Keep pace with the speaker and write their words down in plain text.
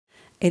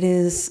It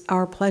is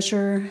our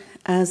pleasure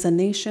as a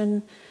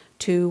nation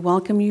to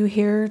welcome you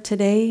here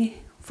today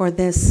for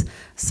this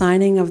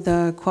signing of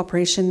the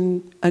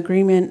cooperation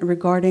agreement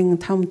regarding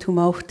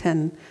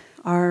Tsleil-Wauthuth.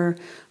 Our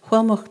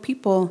Huelmuch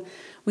people,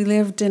 we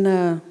lived in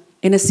a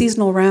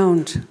seasonal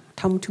round.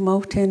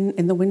 Tsleil-Wauthuth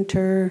in the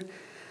winter,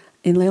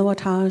 in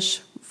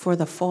Tsleil-Wauthuth for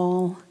the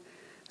fall,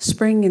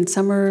 spring and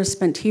summer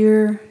spent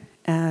here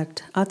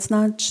at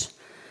Atsnach,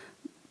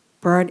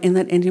 Burrard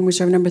Inlet Indian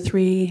Reserve Number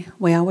 3,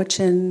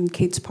 Weyawachin,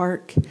 Kate's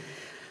Park.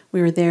 We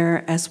were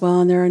there as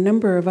well, and there are a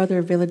number of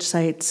other village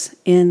sites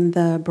in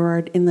the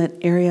Burrard Inlet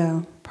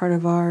area, part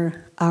of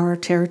our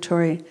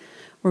territory.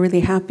 We're really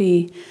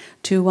happy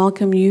to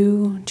welcome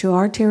you to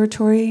our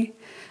territory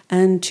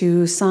and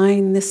to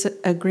sign this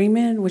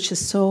agreement, which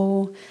is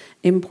so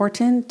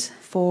important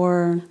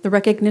for the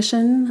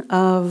recognition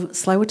of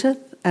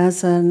Tsleil-Wauthuth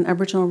as an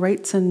Aboriginal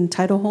rights and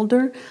title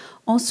holder,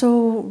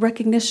 also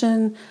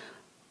recognition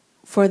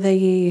for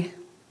the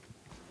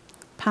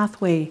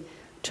pathway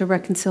to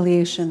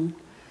reconciliation.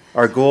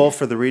 Our goal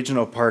for the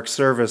Regional Park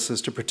Service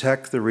is to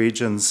protect the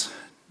region's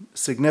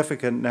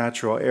significant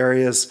natural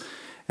areas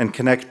and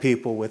connect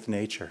people with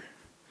nature.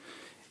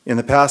 In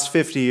the past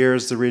 50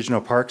 years, the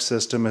Regional Park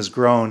System has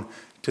grown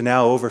to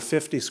now over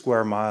 50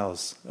 square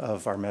miles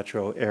of our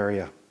metro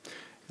area,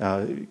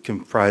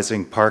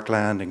 comprising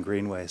parkland and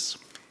greenways.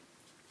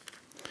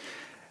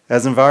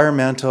 As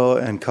environmental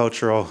and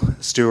cultural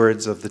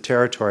stewards of the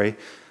territory,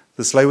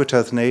 the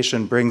Tsleil-Wauthuth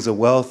Nation brings a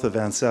wealth of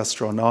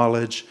ancestral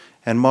knowledge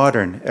and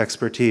modern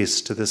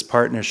expertise to this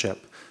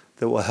partnership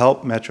that will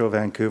help Metro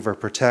Vancouver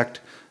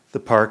protect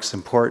the park's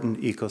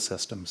important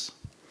ecosystems.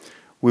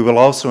 We will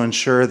also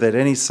ensure that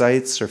any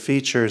sites or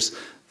features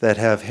that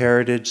have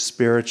heritage,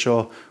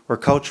 spiritual, or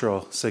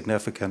cultural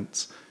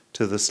significance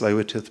to the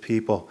Tsleil-Wauthuth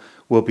people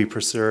will be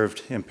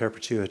preserved in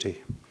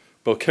perpetuity.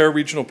 Belcarra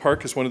Regional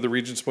Park is one of the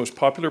region's most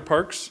popular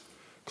parks.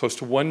 Close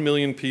to 1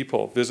 million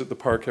people visit the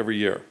park every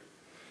year.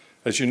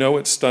 As you know,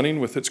 it's stunning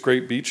with its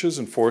great beaches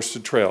and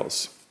forested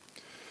trails.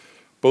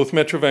 Both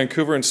Metro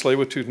Vancouver and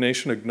Tsleil-Wauthuth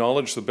Nation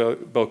acknowledge the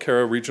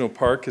Belcarra Regional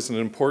Park as an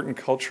important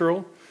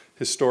cultural,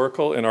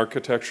 historical, and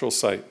architectural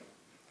site.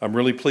 I'm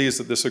really pleased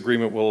that this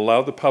agreement will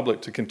allow the public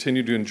to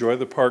continue to enjoy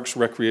the park's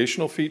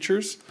recreational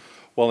features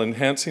while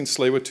enhancing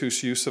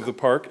Tsleil-Wauthuth's use of the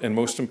park and,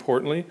 most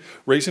importantly,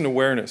 raising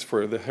awareness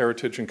for the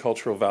heritage and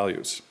cultural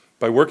values.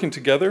 By working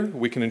together,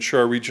 we can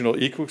ensure our regional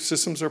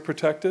ecosystems are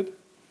protected,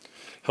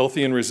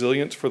 healthy and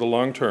resilient for the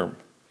long term.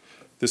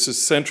 This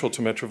is central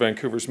to Metro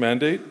Vancouver's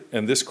mandate,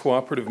 and this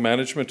cooperative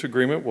management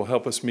agreement will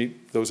help us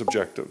meet those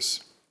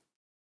objectives.